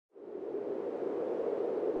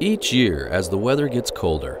Each year, as the weather gets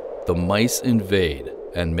colder, the mice invade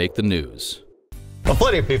and make the news. Well,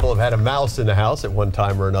 plenty of people have had a mouse in the house at one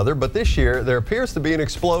time or another, but this year there appears to be an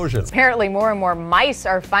explosion. Apparently, more and more mice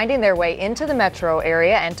are finding their way into the metro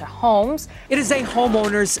area and to homes. It is a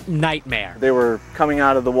homeowner's nightmare. They were coming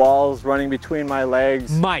out of the walls, running between my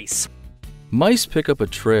legs. Mice. Mice pick up a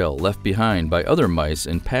trail left behind by other mice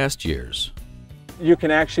in past years. You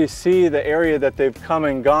can actually see the area that they've come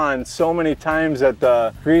and gone so many times that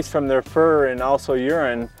the grease from their fur and also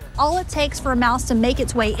urine. All it takes for a mouse to make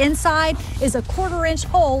its way inside is a 1/4-inch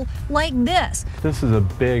hole like this. This is a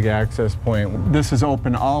big access point. This is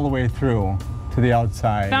open all the way through to the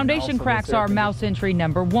outside. Foundation cracks are mouse entry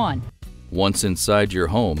number 1. Once inside your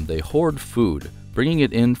home, they hoard food, bringing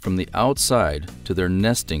it in from the outside to their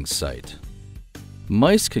nesting site.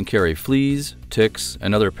 Mice can carry fleas, ticks,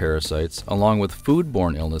 and other parasites, along with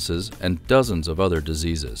foodborne illnesses and dozens of other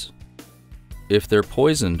diseases. If they're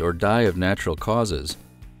poisoned or die of natural causes,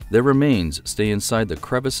 their remains stay inside the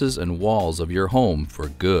crevices and walls of your home for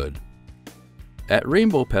good. At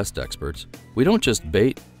Rainbow Pest Experts, we don't just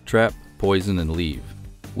bait, trap, poison, and leave.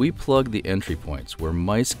 We plug the entry points where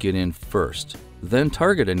mice get in first, then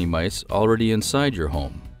target any mice already inside your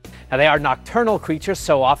home. Now, they are nocturnal creatures,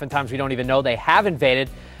 so oftentimes we don't even know they have invaded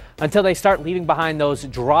until they start leaving behind those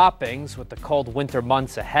droppings. With the cold winter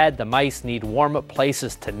months ahead, the mice need warm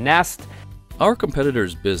places to nest. Our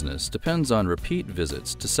competitors' business depends on repeat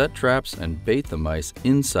visits to set traps and bait the mice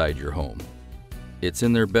inside your home. It's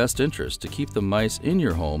in their best interest to keep the mice in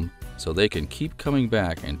your home so they can keep coming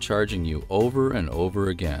back and charging you over and over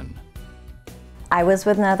again. I was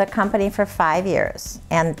with another company for 5 years,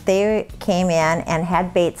 and they came in and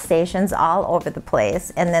had bait stations all over the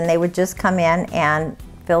place, and then they would just come in and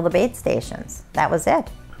fill the bait stations. That was it.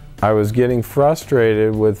 I was getting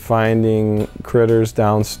frustrated with finding critters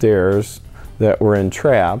downstairs that were in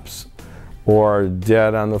traps or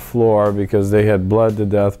dead on the floor because they had bled to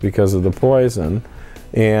death because of the poison,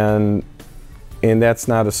 and that's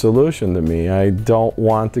not a solution to me. I don't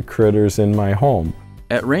want the critters in my home.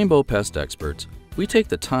 At Rainbow Pest Experts, we take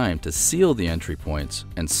the time to seal the entry points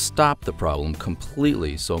and stop the problem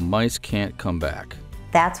completely so mice can't come back.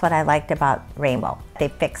 That's what I liked about Rainbow. They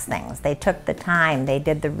fixed things. They took the time. They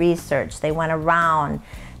did the research. They went around.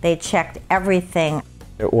 They checked everything.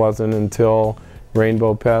 It wasn't until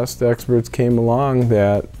Rainbow Pest Experts came along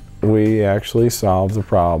that we actually solved the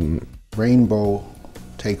problem. Rainbow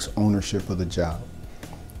takes ownership of the job.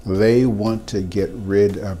 They want to get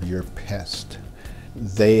rid of your pest.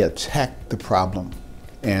 They attack the problem,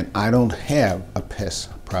 and I don't have a pest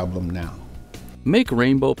problem now. Make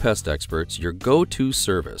Rainbow Pest Experts your go-to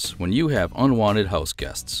service when you have unwanted house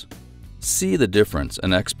guests. See the difference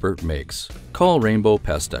an expert makes. Call Rainbow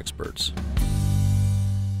Pest Experts.